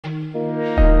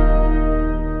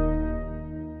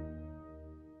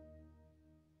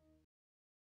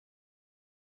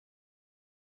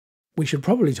we should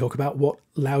probably talk about what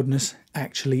loudness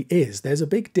actually is. There's a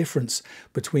big difference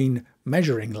between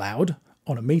measuring loud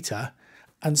on a meter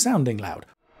and sounding loud.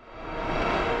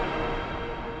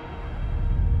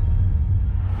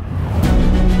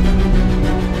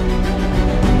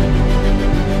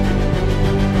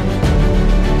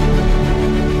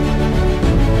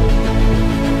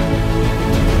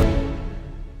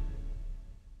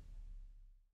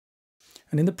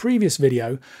 And in the previous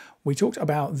video, we talked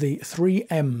about the 3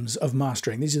 M's of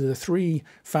mastering. These are the 3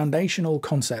 foundational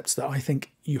concepts that I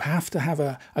think you have to have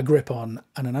a grip on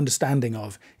and an understanding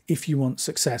of if you want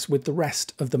success with the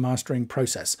rest of the mastering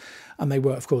process. And they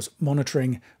were, of course,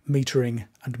 monitoring, metering,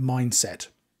 and mindset.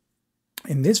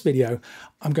 In this video,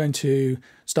 I'm going to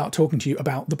start talking to you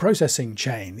about the processing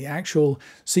chain, the actual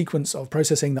sequence of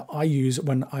processing that I use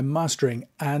when I'm mastering,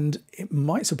 and it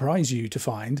might surprise you to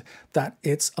find that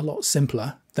it's a lot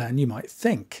simpler than you might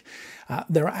think.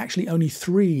 There are actually only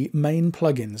 3 main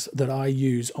plugins that I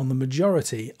use on the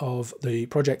majority of the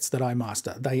projects that I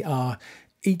master. They are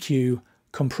EQ,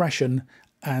 compression,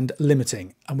 and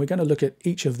limiting, and we're going to look at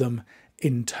each of them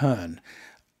in turn.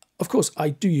 Of course, I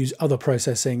do use other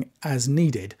processing as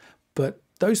needed, but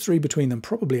those 3 between them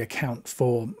probably account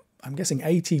for, I'm guessing,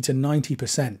 80 to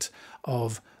 90%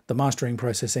 of the mastering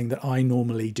processing that I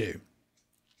normally do.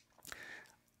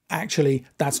 Actually,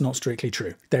 that's not strictly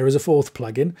true. There is a 4th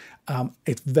plugin.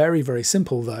 It's very, very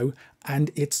simple though, and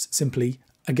it's simply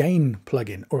a gain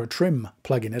plugin or a trim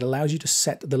plugin. It allows you to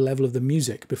set the level of the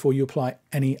music before you apply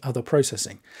any other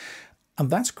processing. And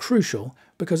that's crucial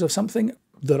because of something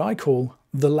that I call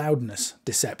the loudness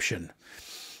deception.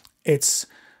 It's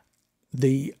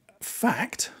the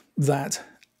fact that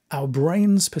our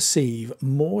brains perceive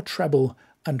more treble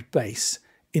and bass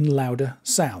in louder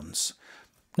sounds.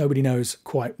 Nobody knows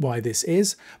quite why this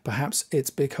is. Perhaps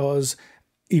it's because,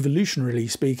 evolutionarily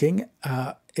speaking,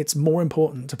 it's more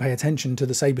important to pay attention to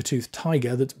the saber-toothed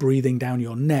tiger that's breathing down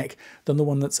your neck than the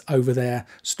one that's over there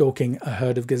stalking a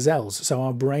herd of gazelles. So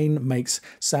our brain makes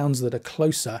sounds that are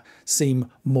closer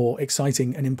seem more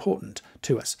exciting and important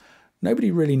to us. Nobody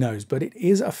really knows, but it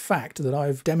is a fact that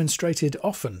I've demonstrated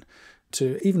often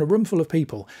to even a room full of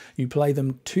people. You play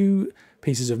them 2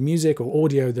 pieces of music or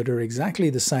audio that are exactly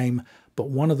the same, but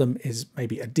one of them is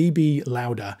maybe a dB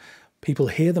louder. People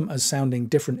hear them as sounding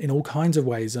different in all kinds of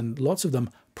ways, and lots of them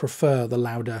prefer the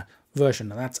louder version.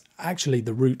 And that's actually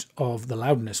the root of the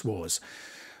loudness wars.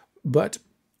 But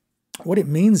what it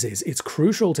means is it's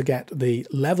crucial to get the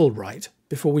level right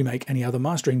before we make any other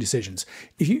mastering decisions.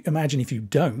 If you imagine if you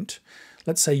don't,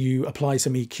 let's say you apply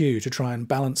some EQ to try and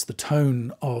balance the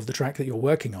tone of the track that you're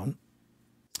working on,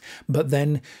 but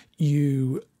then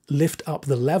you lift up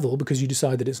the level because you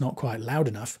decide that it's not quite loud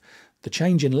enough. The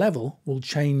change in level will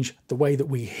change the way that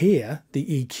we hear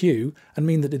the EQ and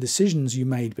mean that the decisions you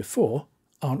made before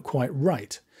aren't quite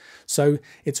right. So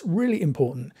it's really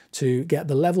important to get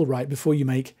the level right before you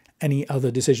make any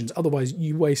other decisions. Otherwise,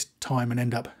 you waste time and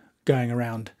end up going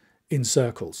around in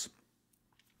circles.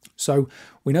 So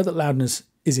we know that loudness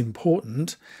is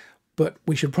important, but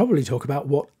we should probably talk about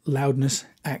what loudness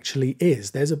actually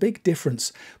is. There's a big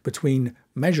difference between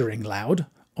measuring loud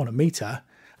on a meter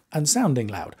and sounding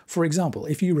loud. For example,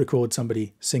 if you record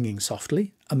somebody singing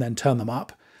softly and then turn them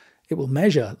up, it will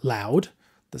measure loud.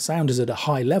 The sound is at a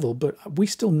high level, but we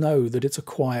still know that it's a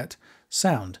quiet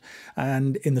sound.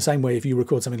 And in the same way, if you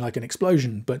record something like an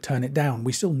explosion but turn it down,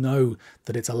 we still know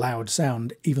that it's a loud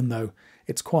sound, even though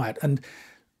it's quiet. And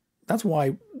that's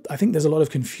why I think there's a lot of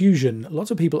confusion.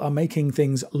 Lots of people are making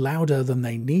things louder than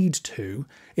they need to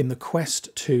in the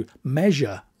quest to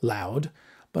measure loud,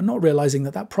 but not realizing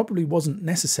that that probably wasn't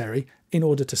necessary in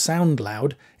order to sound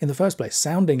loud in the first place.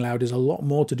 Sounding loud is a lot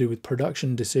more to do with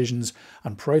production decisions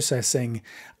and processing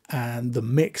and the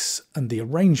mix and the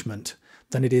arrangement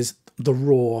than it is the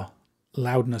raw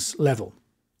loudness level.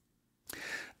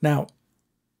 Now,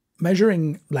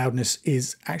 measuring loudness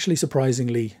is actually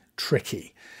surprisingly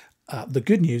tricky. The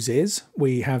good news is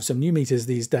we have some new meters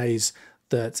these days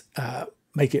that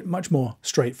make it much more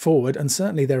straightforward, and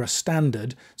certainly they're a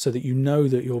standard so that you know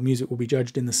that your music will be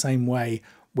judged in the same way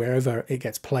wherever it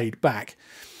gets played back.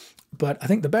 But I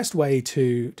think the best way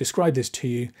to describe this to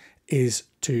you is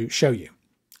to show you.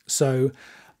 So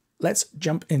let's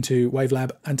jump into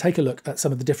Wavelab and take a look at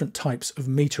some of the different types of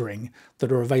metering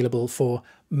that are available for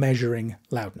measuring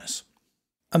loudness.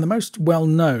 And the most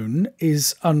well-known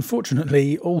is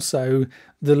unfortunately also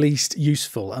the least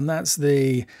useful, and that's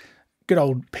the good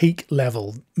old peak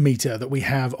level meter that we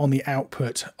have on the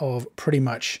output of pretty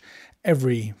much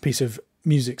every piece of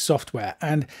music software.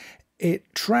 And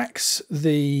it tracks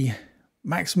the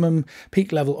maximum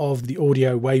peak level of the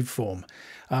audio waveform.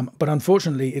 But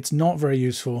unfortunately, it's not very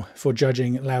useful for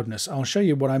judging loudness. I'll show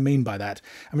you what I mean by that.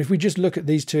 I mean, if we just look at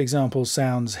these two example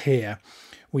sounds here,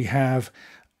 we have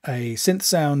a synth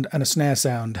sound and a snare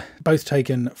sound, both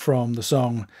taken from the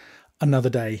song Another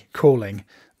Day Calling.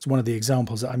 It's one of the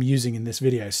examples that I'm using in this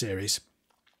video series.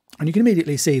 And you can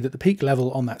immediately see that the peak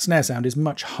level on that snare sound is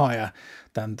much higher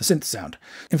than the synth sound.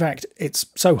 In fact, it's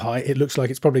so high it looks like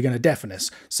it's probably going to deafen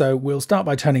us. So we'll start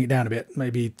by turning it down a bit,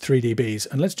 maybe 3 dBs,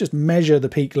 and let's just measure the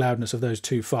peak loudness of those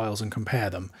two files and compare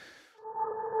them.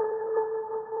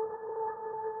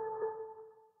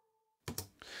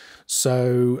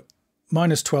 So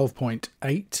minus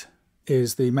 12.8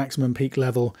 is the maximum peak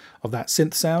level of that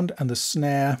synth sound, and the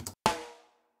snare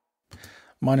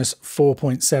minus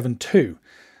 4.72.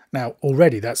 Now,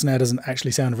 already that snare doesn't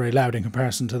actually sound very loud in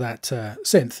comparison to that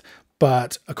synth,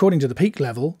 but according to the peak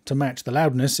level, to match the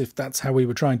loudness, if that's how we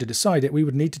were trying to decide it, we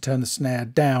would need to turn the snare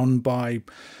down by,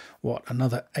 what,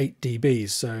 another 8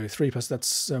 dBs. So 3 plus,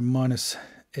 that's minus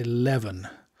 11.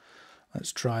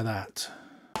 Let's try that.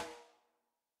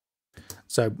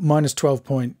 So minus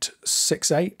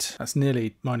 12.68, that's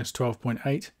nearly minus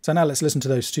 12.8. So now let's listen to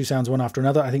those two sounds one after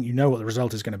another. I think you know what the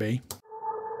result is going to be.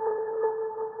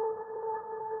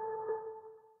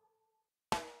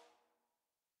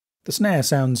 The snare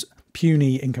sounds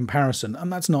puny in comparison,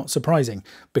 and that's not surprising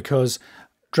because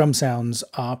drum sounds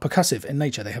are percussive in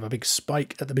nature. They have a big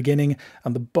spike at the beginning,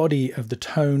 and the body of the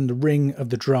tone, the ring of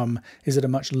the drum, is at a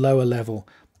much lower level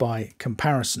by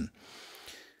comparison.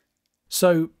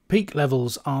 So peak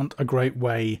levels aren't a great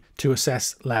way to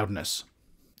assess loudness.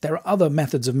 There are other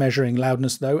methods of measuring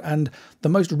loudness though, and the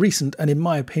most recent, and in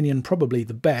my opinion probably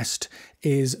the best,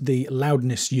 is the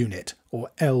loudness unit,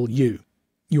 or LU.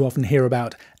 You often hear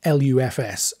about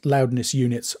LUFS, loudness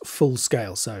units full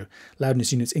scale, so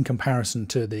loudness units in comparison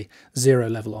to the 0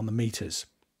 level on the meters.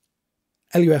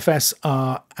 LUFS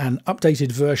are an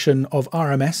updated version of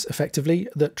RMS, effectively,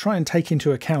 that try and take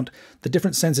into account the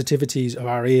different sensitivities of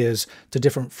our ears to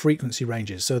different frequency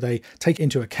ranges. So they take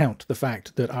into account the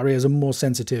fact that our ears are more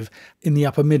sensitive in the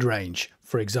upper mid-range,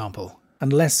 for example,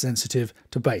 and less sensitive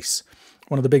to bass.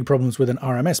 One of the big problems with an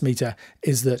RMS meter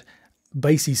is that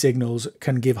bassy signals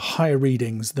can give higher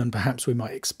readings than perhaps we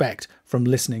might expect from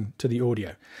listening to the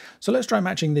audio. So let's try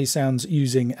matching these sounds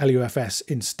using LUFS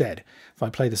instead. If I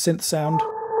play the synth sound,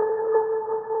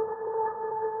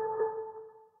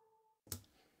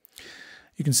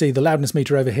 you can see the loudness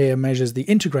meter over here measures the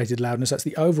integrated loudness. That's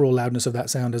the overall loudness of that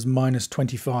sound as minus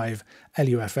 25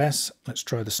 LUFS. Let's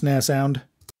try the snare sound.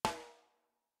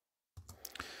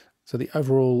 So the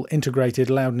overall integrated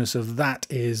loudness of that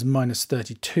is minus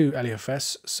 32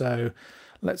 LUFS. So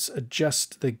let's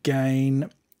adjust the gain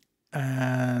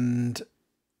and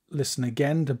listen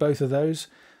again to both of those,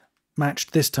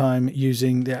 matched this time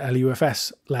using the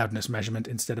LUFS loudness measurement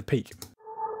instead of peak.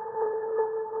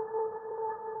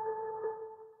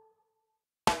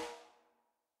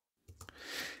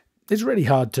 It's really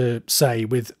hard to say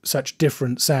with such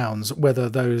different sounds whether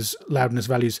those loudness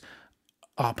values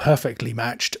are perfectly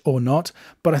matched or not,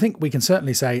 but I think we can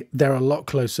certainly say they're a lot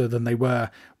closer than they were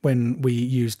when we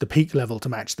used the peak level to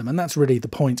match them, and that's really the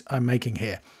point I'm making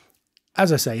here.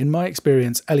 As I say, in my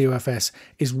experience, LUFS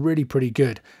is really pretty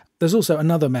good. There's also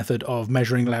another method of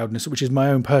measuring loudness, which is my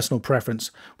own personal preference,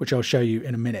 which I'll show you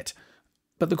in a minute.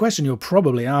 But the question you're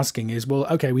probably asking is, well,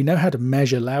 okay, we know how to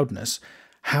measure loudness.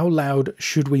 How loud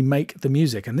should we make the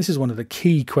music? And this is one of the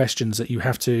key questions that you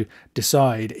have to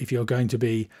decide if you're going to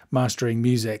be mastering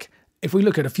music. If we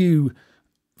look at a few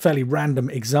fairly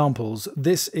random examples,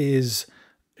 this is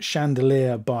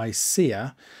Chandelier by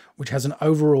Sia, which has an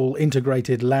overall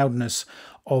integrated loudness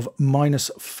of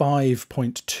minus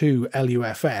 5.2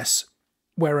 LUFS,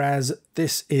 whereas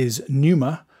this is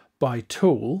Pneuma by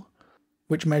Tool,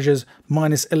 which measures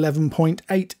minus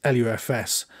 11.8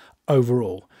 LUFS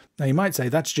overall. Now you might say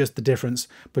that's just the difference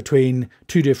between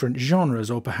two different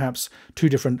genres, or perhaps two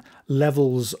different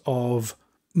levels of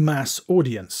mass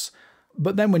audience.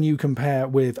 But then when you compare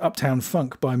with Uptown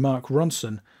Funk by Mark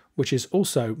Ronson, which is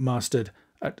also mastered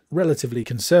at relatively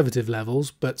conservative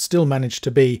levels, but still managed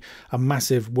to be a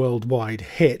massive worldwide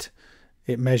hit,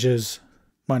 it measures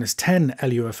minus 10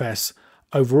 LUFS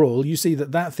overall, you see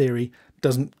that that theory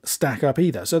doesn't stack up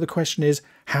either. So the question is,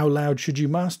 how loud should you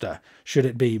master? Should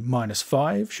it be minus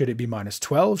 5? Should it be minus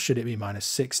 12? Should it be minus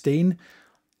 16?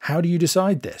 How do you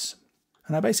decide this?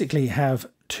 And I basically have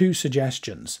two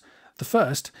suggestions. The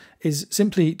first is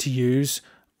simply to use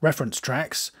reference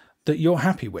tracks that you're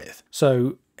happy with.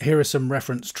 So here are some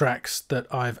reference tracks that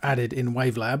I've added in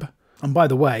Wavelab. And by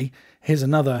the way, here's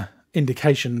another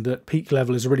indication that peak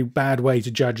level is a really bad way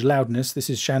to judge loudness. This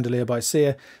is Chandelier by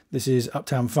Sia. This is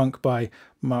Uptown Funk by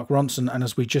Mark Ronson. And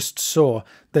as we just saw,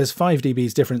 there's 5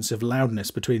 dBs difference of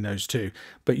loudness between those two,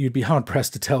 but you'd be hard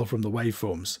pressed to tell from the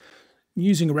waveforms.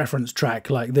 Using a reference track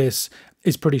like this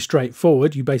is pretty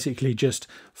straightforward. You basically just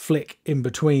flick in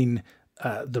between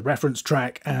the reference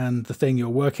track and the thing you're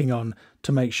working on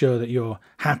to make sure that you're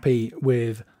happy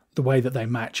with the way that they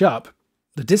match up.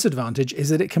 The disadvantage is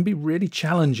that it can be really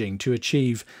challenging to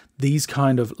achieve these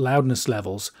kind of loudness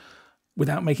levels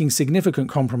without making significant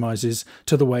compromises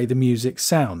to the way the music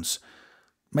sounds.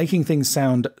 Making things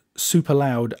sound super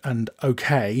loud and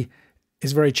okay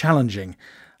is very challenging.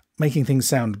 Making things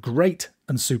sound great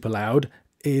and super loud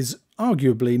is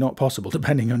arguably not possible,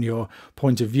 depending on your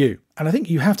point of view. And I think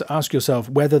you have to ask yourself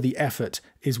whether the effort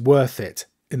is worth it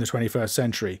in the 21st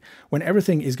century, when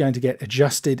everything is going to get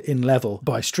adjusted in level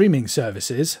by streaming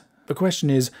services. The question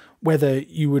is whether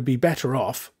you would be better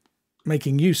off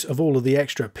making use of all of the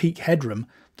extra peak headroom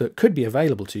that could be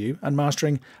available to you and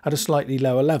mastering at a slightly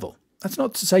lower level. That's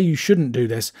not to say you shouldn't do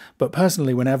this, but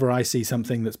personally, whenever I see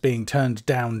something that's being turned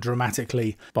down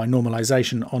dramatically by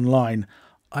normalization online,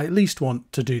 I at least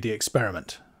want to do the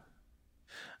experiment.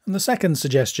 And the second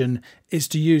suggestion is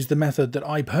to use the method that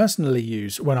I personally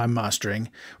use when I'm mastering,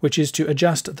 which is to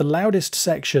adjust the loudest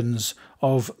sections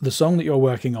of the song that you're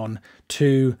working on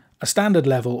to a standard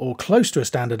level or close to a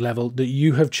standard level that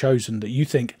you have chosen, that you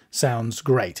think sounds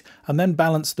great, and then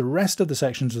balance the rest of the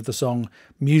sections of the song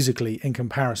musically in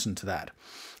comparison to that.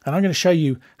 And I'm going to show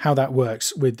you how that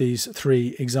works with these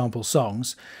 3 example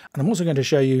songs. And I'm also going to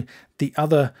show you the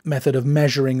other method of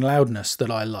measuring loudness that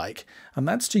I like, and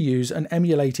that's to use an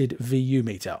emulated VU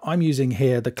meter. I'm using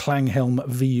here the Klanghelm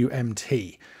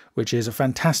VU-MT, which is a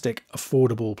fantastic,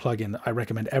 affordable plugin that I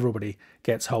recommend everybody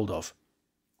gets hold of.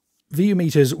 VU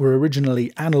meters were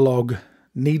originally analog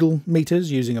needle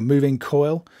meters using a moving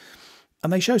coil,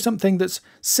 and they show something that's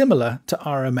similar to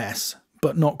RMS,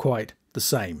 but not quite the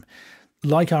same.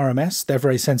 Like RMS, they're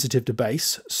very sensitive to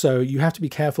bass, so you have to be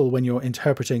careful when you're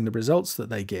interpreting the results that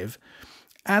they give,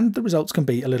 and the results can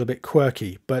be a little bit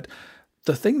quirky, but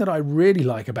the thing that I really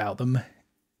like about them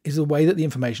is the way that the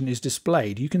information is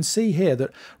displayed. You can see here that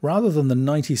rather than the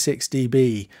 96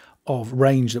 dB of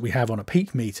range that we have on a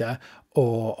peak meter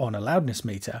or on a loudness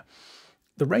meter,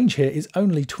 the range here is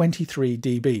only 23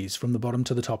 dBs from the bottom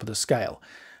to the top of the scale.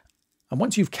 And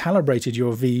once you've calibrated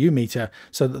your VU meter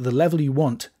so that the level you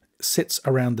want sits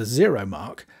around the 0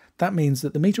 mark, that means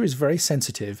that the meter is very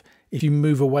sensitive if you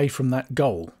move away from that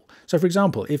goal. So for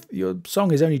example, if your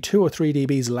song is only 2 or 3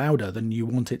 dBs louder than you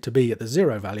want it to be at the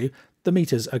 0 value, the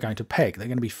meters are going to peg, they're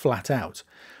going to be flat out.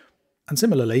 And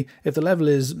similarly, if the level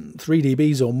is 3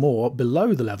 dBs or more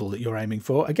below the level that you're aiming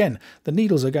for, again, the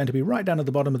needles are going to be right down at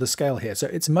the bottom of the scale here. So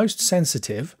it's most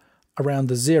sensitive around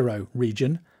the 0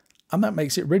 region, and that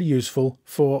makes it really useful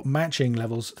for matching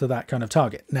levels to that kind of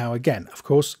target. Now again, of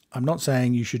course, I'm not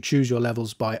saying you should choose your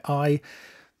levels by eye.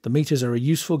 The meters are a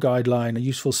useful guideline, a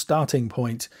useful starting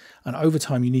point, and over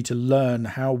time you need to learn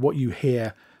how what you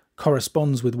hear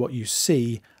corresponds with what you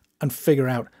see and figure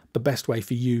out the best way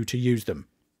for you to use them.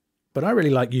 But I really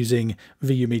like using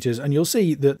VU meters, and you'll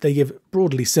see that they give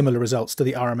broadly similar results to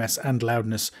the RMS and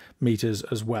loudness meters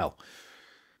as well.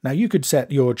 Now you could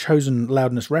set your chosen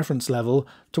loudness reference level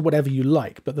to whatever you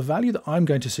like, but the value that I'm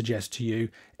going to suggest to you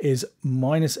is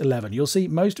 -11. You'll see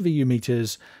most VU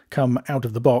meters come out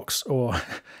of the box, or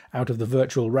out of the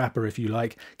virtual wrapper if you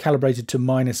like, calibrated to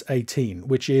 -18,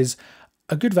 which is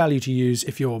a good value to use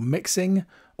if you're mixing,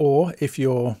 or if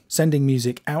you're sending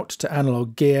music out to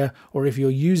analog gear, or if you're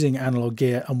using analog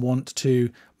gear and want to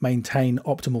maintain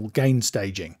optimal gain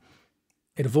staging.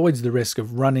 It avoids the risk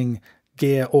of running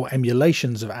gear or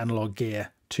emulations of analog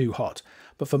gear too hot.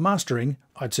 But for mastering,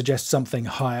 I'd suggest something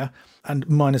higher, and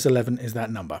 -11 is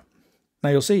that number.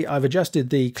 Now you'll see I've adjusted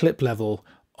the clip level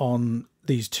on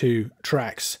these 2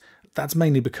 tracks. That's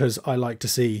mainly because I like to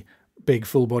see big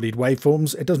full-bodied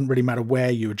waveforms. It doesn't really matter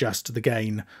where you adjust the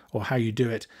gain or how you do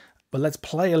it, but let's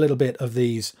play a little bit of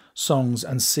these songs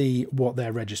and see what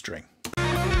they're registering.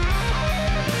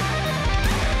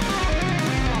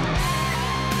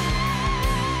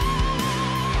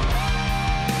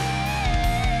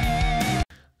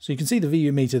 So you can see the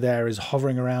VU meter there is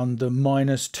hovering around the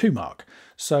 -2 mark.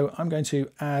 So I'm going to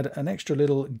add an extra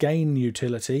little gain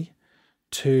utility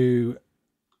to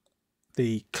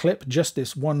the clip, just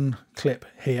this one clip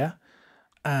here,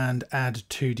 and add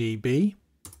 2 dB.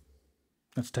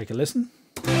 Let's take a listen.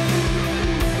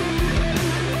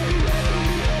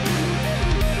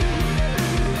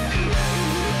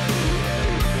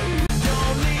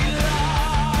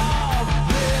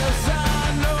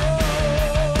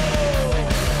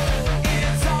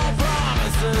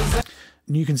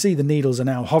 You can see the needles are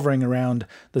now hovering around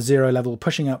the 0 level,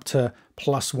 pushing up to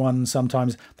 +1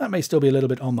 sometimes. That may still be a little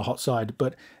bit on the hot side,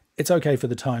 but it's okay for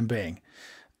the time being.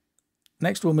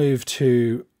 Next we'll move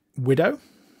to Widow.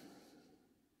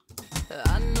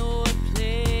 I know a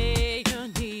player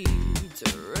needs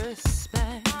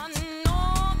respect. I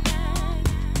know that,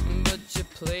 but you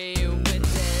play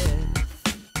with it.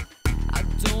 I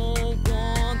don't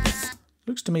want this.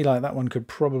 Looks to me like that one could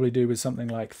probably do with something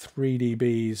like 3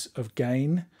 dBs of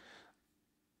gain.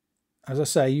 As I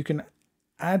say, you can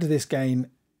add this gain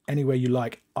anywhere you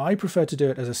like. I prefer to do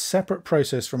it as a separate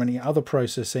process from any other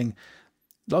processing.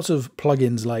 Lots of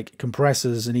plugins like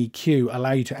compressors and EQ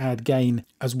allow you to add gain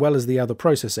as well as the other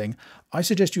processing. I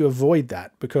suggest you avoid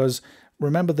that because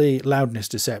remember the loudness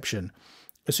deception.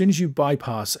 As soon as you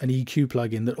bypass an EQ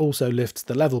plugin that also lifts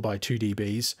the level by 2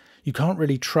 dBs, you can't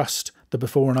really trust the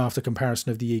before and after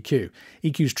comparison of the EQ.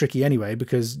 EQ is tricky anyway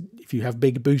because if you have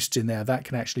big boosts in there, that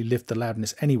can actually lift the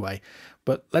loudness anyway.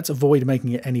 But let's avoid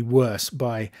making it any worse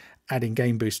by adding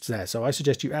gain boosts there. So I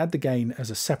suggest you add the gain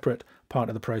as a separate part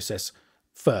of the process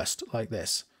first, like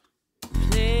this.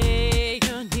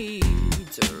 Player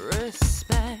needs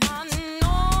respect. I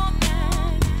know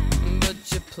that,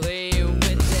 but you play with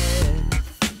it.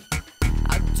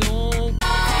 I don't.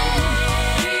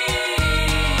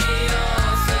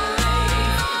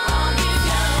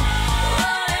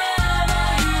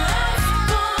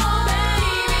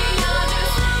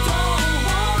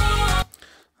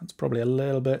 That's probably a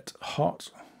little bit hot.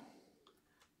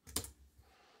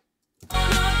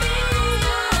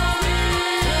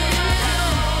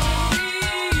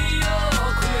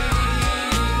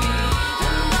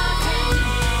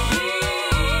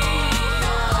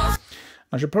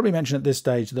 I should probably mention at this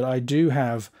stage that I do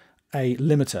have a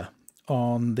limiter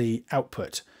on the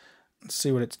output. Let's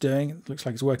see what it's doing. It looks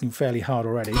like it's working fairly hard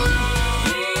already. I'm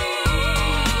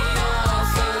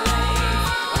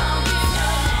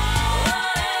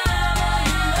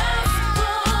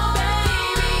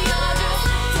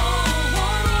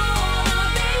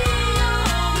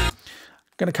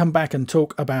going to come back and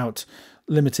talk about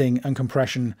limiting and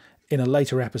compression in a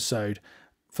later episode.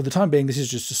 For the time being, this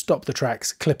is just to stop the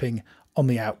tracks clipping on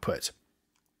the output.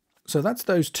 So that's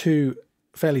those two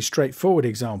fairly straightforward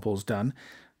examples done.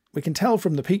 We can tell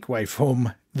from the peak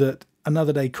waveform that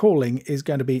Another Day Calling is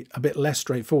going to be a bit less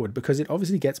straightforward because it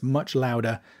obviously gets much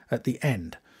louder at the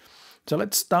end. So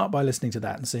let's start by listening to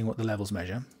that and seeing what the levels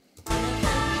measure.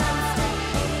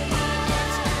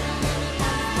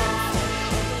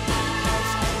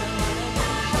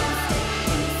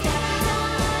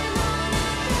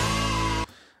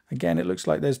 Again, it looks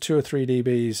like there's 2 or 3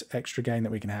 dBs extra gain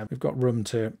that we can have. We've got room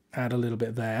to add a little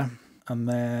bit there. And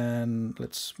then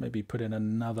let's maybe put in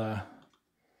another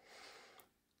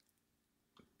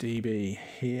dB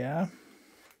here.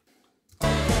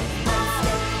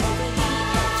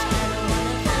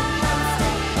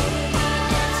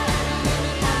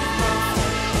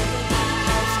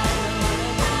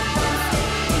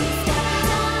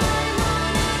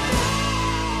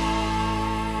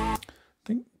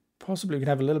 Possibly we can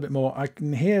have a little bit more. I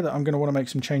can hear that I'm going to want to make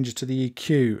some changes to the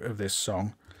EQ of this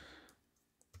song,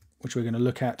 which we're going to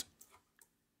look at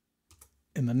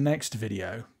in the next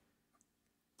video.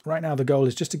 Right now the goal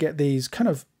is just to get these kind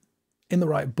of in the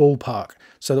right ballpark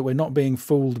so that we're not being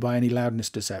fooled by any loudness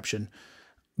deception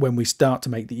when we start to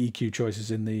make the EQ choices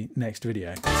in the next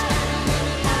video.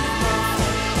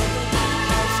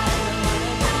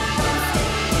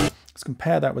 Let's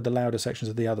compare that with the louder sections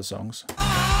of the other songs.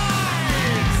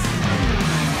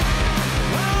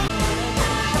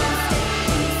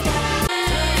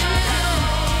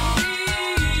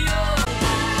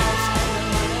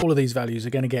 All of these values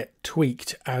are going to get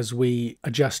tweaked as we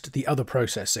adjust the other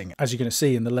processing, as you're going to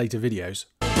see in the later videos.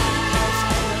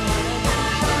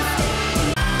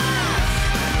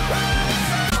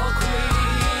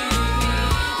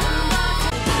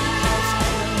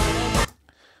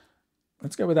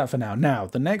 Let's go with that for now. Now,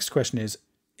 the next question is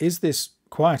this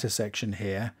quieter section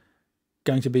here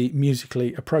going to be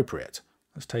musically appropriate?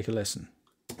 Let's take a listen.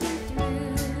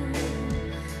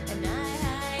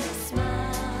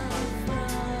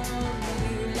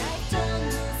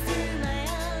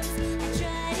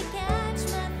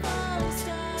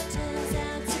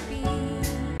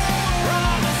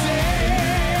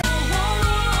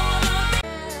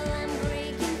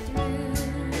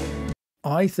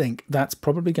 I think that's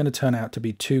probably going to turn out to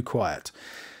be too quiet.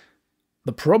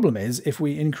 The problem is, if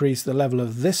we increase the level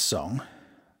of this song,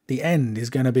 the end is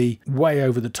going to be way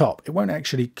over the top. It won't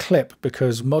actually clip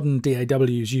because modern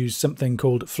DAWs use something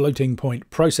called floating point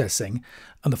processing,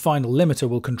 and the final limiter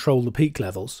will control the peak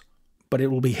levels. but it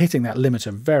will be hitting that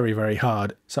limiter very, very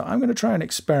hard. So I'm going to try an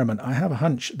experiment. I have a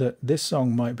hunch that this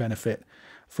song might benefit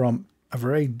from a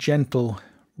very gentle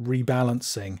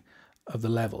rebalancing of the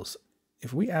levels.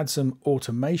 If we add some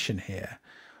automation here,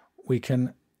 we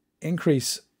can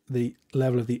increase the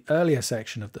level of the earlier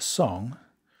section of the song,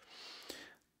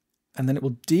 and then it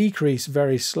will decrease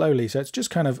very slowly. So it's just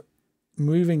kind of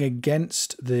moving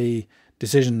against the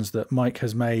decisions that Mike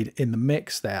has made in the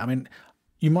mix there. I mean,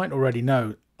 you might already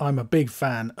know I'm a big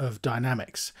fan of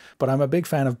dynamics, but I'm a big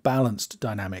fan of balanced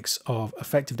dynamics, of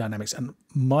effective dynamics. And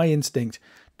my instinct,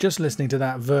 just listening to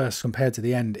that verse compared to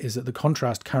the end, is that the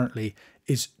contrast currently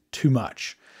is too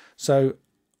much. So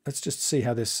let's just see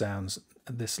how this sounds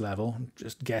at this level.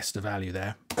 Just guess the value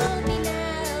there.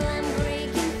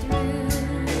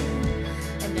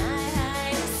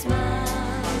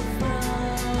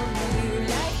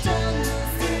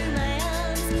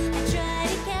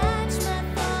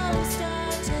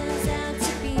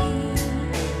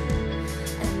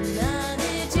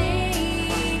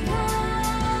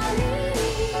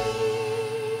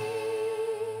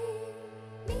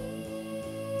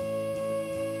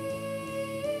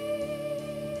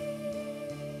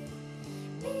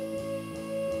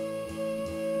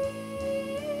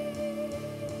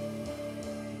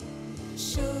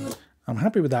 I'm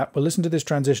happy with that. We'll listen to this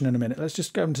transition in a minute. Let's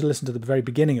just go and listen to the very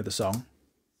beginning of the song.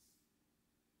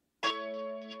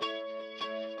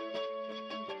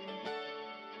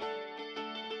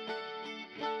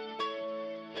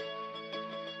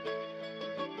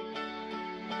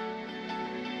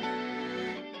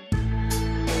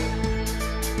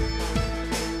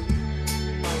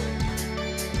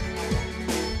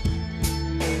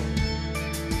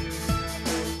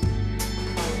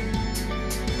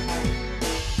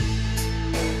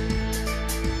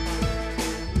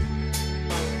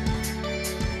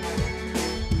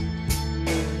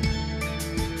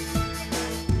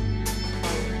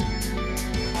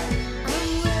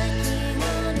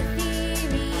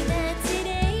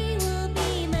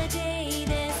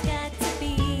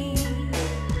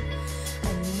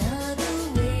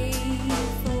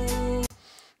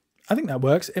 I think that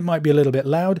works. It might be a little bit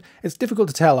loud. It's difficult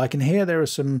to tell. I can hear there are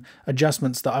some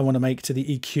adjustments that I want to make to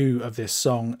the EQ of this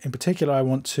song. In particular, I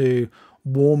want to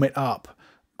warm it up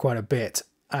quite a bit,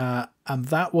 and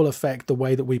that will affect the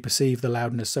way that we perceive the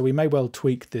loudness. So we may well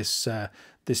tweak this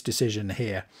this decision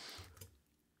here.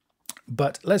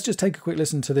 But let's just take a quick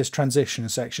listen to this transition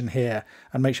section here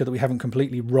and make sure that we haven't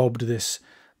completely robbed this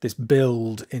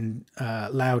build in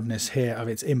loudness here of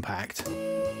its impact.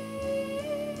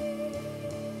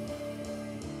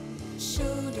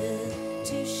 Shoulder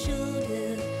to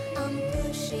shoulder, I'm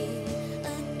pushing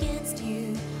against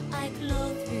you. I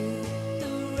claw through the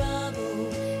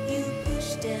rubble you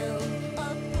push down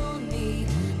upon me.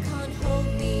 Can't hold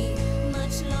me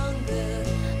much longer.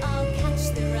 I'll catch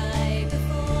the ride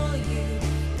before you.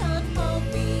 Can't hold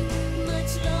me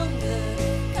much longer.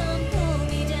 Come pull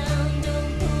me down,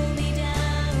 don't pull me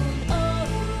down. Oh,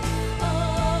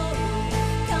 oh,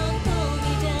 come pull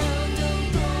me down,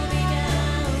 don't pull me down.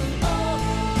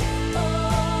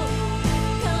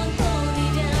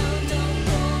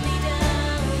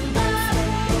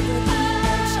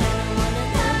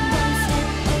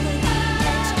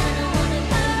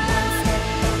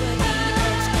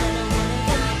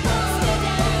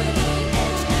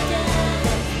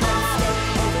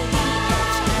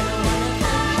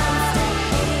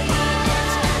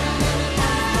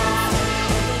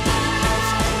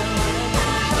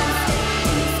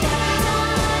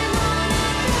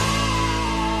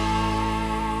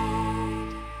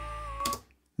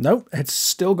 Nope, it's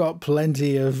still got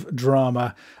plenty of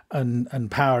drama and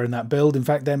power in that build. In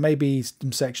fact, there may be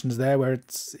some sections there where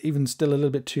it's even still a little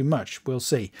bit too much. We'll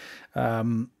see.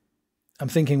 I'm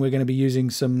thinking we're going to be using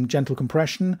some gentle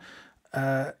compression,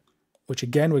 which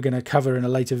again we're going to cover in a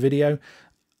later video.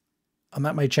 And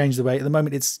that may change the way. At the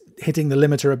moment it's hitting the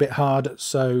limiter a bit hard,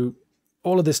 so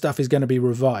all of this stuff is going to be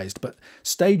revised. But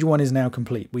stage one is now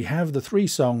complete. We have the 3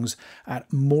 songs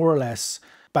at more or less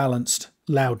balanced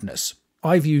loudness.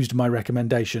 I've used my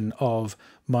recommendation of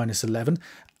 -11.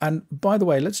 And by the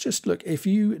way, let's just look. If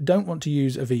you don't want to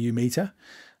use a VU meter,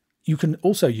 you can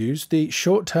also use the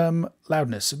short-term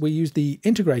loudness. We use the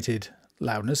integrated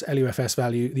loudness, LUFS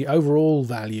value, the overall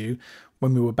value,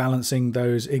 when we were balancing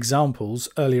those examples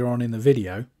earlier on in the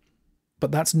video.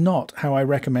 But that's not how I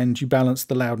recommend you balance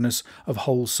the loudness of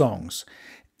whole songs.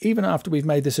 Even after we've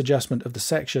made this adjustment of the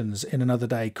sections in Another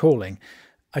Day Calling,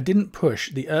 I didn't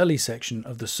push the early section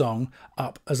of the song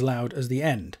up as loud as the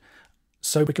end.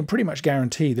 So we can pretty much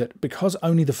guarantee that because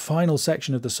only the final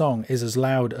section of the song is as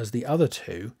loud as the other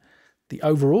 2, the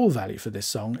overall value for this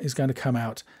song is going to come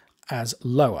out as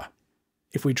lower.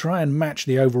 If we try and match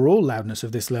the overall loudness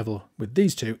of this level with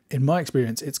these two, in my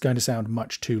experience, it's going to sound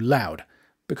much too loud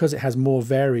because it has more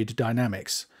varied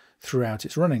dynamics throughout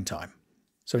its running time.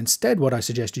 So instead, what I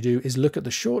suggest you do is look at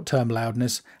the short-term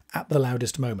loudness at the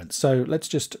loudest moment. So let's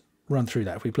just run through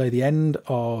that. If we play the end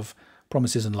of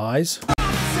Promises and Lies,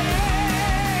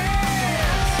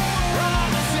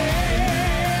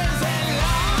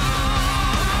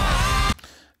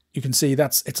 you can see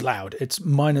it's loud. It's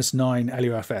 -9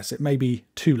 LUFS. It may be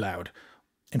too loud.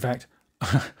 In fact,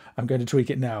 I'm going to tweak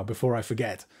it now before I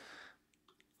forget.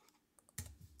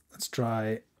 Let's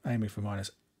try aiming for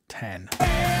 -10.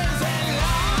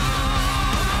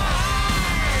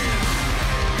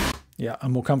 Yeah,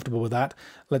 I'm more comfortable with that.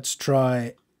 Let's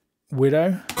try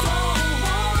Widow.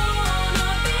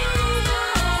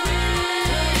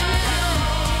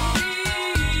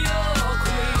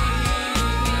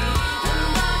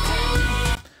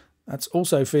 That's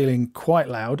also feeling quite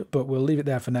loud, but we'll leave it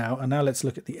there for now. And now let's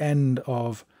look at the end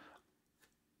of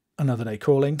Another Day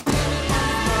Calling.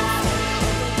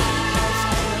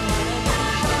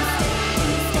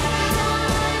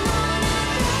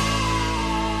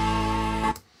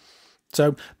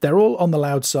 So they're all on the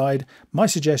loud side. My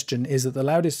suggestion is that the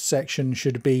loudest section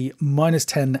should be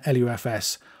 -10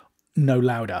 LUFS, no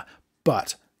louder.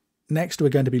 But next, we're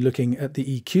going to be looking at the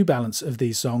EQ balance of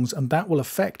these songs, and that will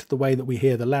affect the way that we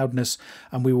hear the loudness,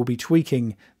 and we will be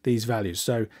tweaking these values.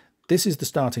 So this is the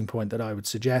starting point that I would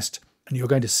suggest, and you're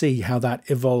going to see how that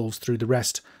evolves through the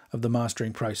rest of the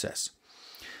mastering process.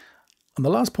 And the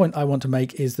last point I want to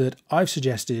make is that I've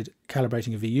suggested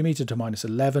calibrating a VU meter to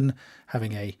 -11,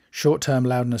 having a short-term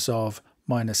loudness of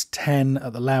 -10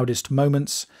 at the loudest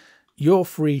moments. You're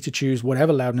free to choose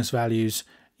whatever loudness values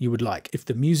you would like. If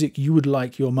the music you would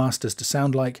like your masters to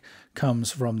sound like comes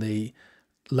from the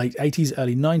late 80s,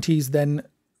 early 90s, then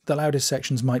the loudest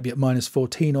sections might be at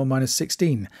 -14 or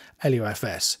 -16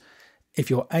 LUFS. If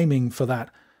you're aiming for that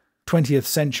 20th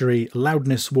century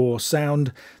loudness war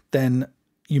sound, then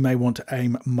you may want to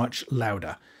aim much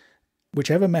louder.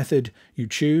 Whichever method you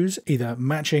choose, either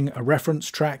matching a reference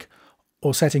track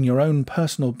or setting your own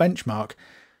personal benchmark,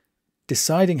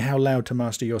 deciding how loud to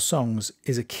master your songs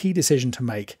is a key decision to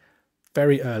make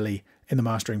very early in the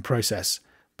mastering process,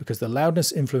 because the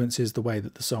loudness influences the way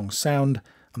that the songs sound,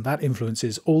 and that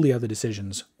influences all the other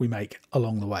decisions we make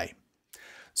along the way.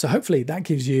 So hopefully that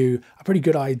gives you a pretty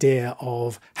good idea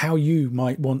of how you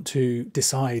might want to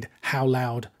decide how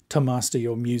loud to master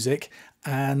your music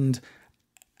and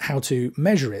how to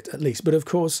measure it, at least. But of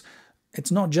course,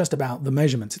 it's not just about the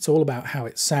measurements, it's all about how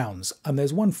it sounds. And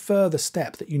there's one further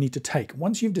step that you need to take.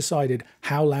 Once you've decided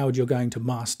how loud you're going to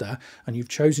master and you've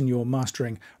chosen your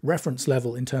mastering reference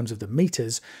level in terms of the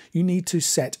meters, you need to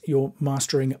set your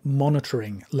mastering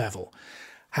monitoring level.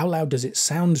 How loud does it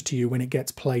sound to you when it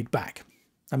gets played back?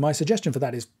 And my suggestion for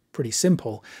that is pretty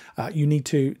simple. You need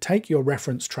to take your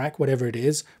reference track, whatever it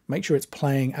is, make sure it's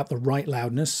playing at the right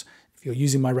loudness. If you're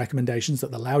using my recommendations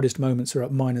that the loudest moments are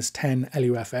at -10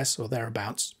 LUFS or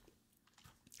thereabouts,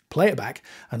 play it back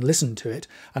and listen to it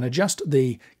and adjust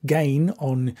the gain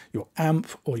on your amp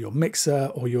or your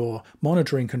mixer or your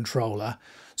monitoring controller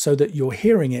so that you're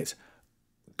hearing it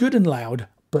good and loud,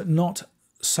 but not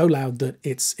so loud that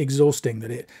it's exhausting,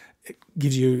 that it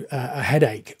gives you a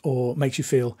headache or makes you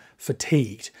feel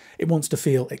fatigued. It wants to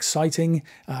feel exciting.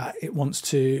 It wants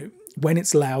to, when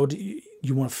it's loud,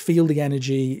 you want to feel the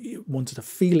energy, you want to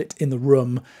feel it in the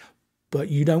room, but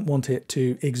you don't want it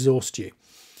to exhaust you.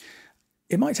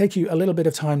 It might take you a little bit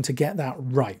of time to get that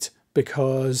right,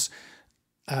 because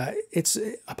it's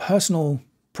a personal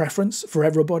preference for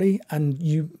everybody, and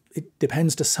it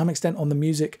depends to some extent on the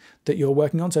music that you're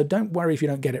working on. So don't worry if you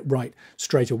don't get it right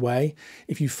straight away.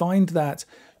 If you find that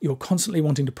you're constantly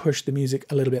wanting to push the music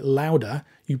a little bit louder,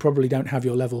 you probably don't have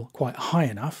your level quite high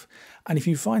enough. And if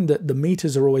you find that the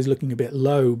meters are always looking a bit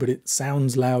low, but it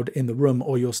sounds loud in the room,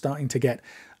 or you're starting to get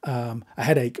a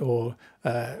headache or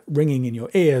ringing in your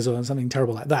ears or something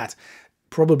terrible like that,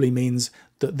 probably means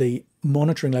that the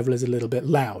monitoring level is a little bit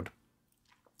loud.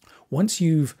 Once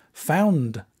you've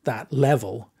found that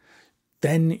level,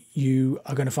 then you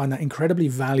are going to find that incredibly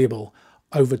valuable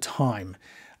over time.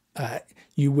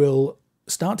 You will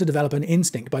start to develop an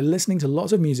instinct. By listening to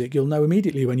lots of music, you'll know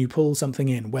immediately when you pull something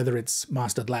in, whether it's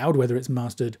mastered loud, whether it's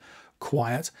mastered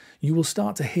quiet. You will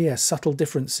start to hear subtle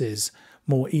differences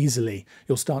more easily.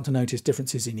 You'll start to notice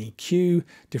differences in EQ,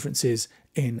 differences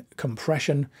in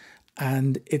compression,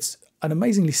 and it's an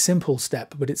amazingly simple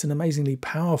step, but it's an amazingly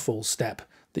powerful step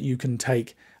that you can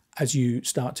take as you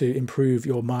start to improve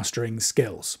your mastering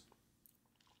skills.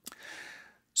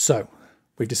 So,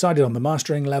 We've decided on the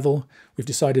mastering level, we've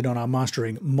decided on our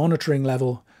mastering monitoring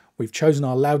level, we've chosen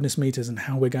our loudness meters and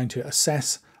how we're going to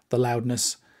assess the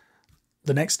loudness.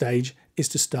 The next stage is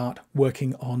to start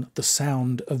working on the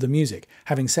sound of the music.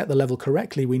 Having set the level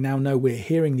correctly, we now know we're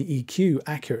hearing the EQ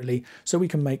accurately, so we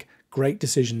can make great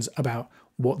decisions about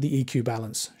what the EQ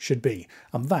balance should be.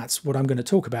 And that's what I'm going to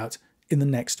talk about in the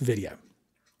next video.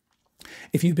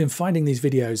 If you've been finding these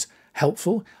videos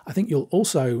helpful, I think you'll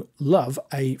also love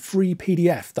a free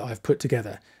PDF that I've put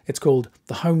together. It's called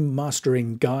the Home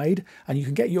Mastering Guide, and you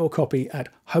can get your copy at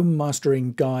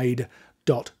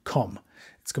homemasteringguide.com.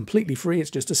 It's completely free,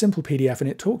 it's just a simple PDF, and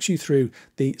it talks you through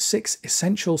the 6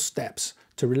 essential steps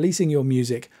to releasing your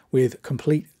music with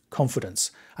complete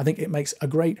confidence. I think it makes a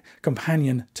great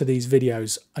companion to these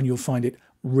videos, and you'll find it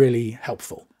really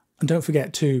helpful. And don't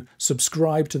forget to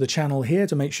subscribe to the channel here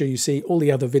to make sure you see all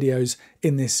the other videos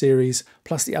in this series,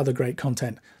 plus the other great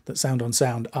content that Sound on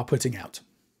Sound are putting out.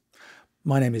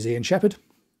 My name is Ian Shepherd.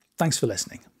 Thanks for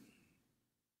listening.